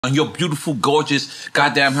on your beautiful, gorgeous,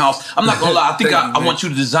 goddamn house. I'm not gonna lie. I think I want you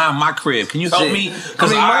to design my crib. Can you help me?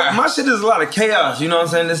 Because my shit is a lot of chaos. You know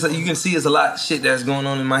what I'm saying? You can see it's a lot of shit that's going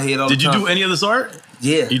on in my head all the time. Did you do any of this art?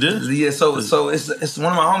 Yeah. You did? Yeah, so it's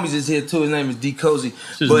one of my homies is here too. His name is D Cozy.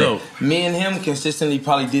 But dope. Me and him consistently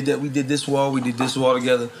probably did that. We did this wall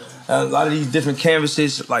together. A lot of these different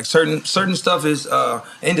canvases, like certain stuff is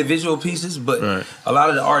individual pieces, but a lot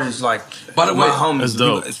of the art is like by the way, my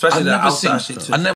homies, especially the outside shit too.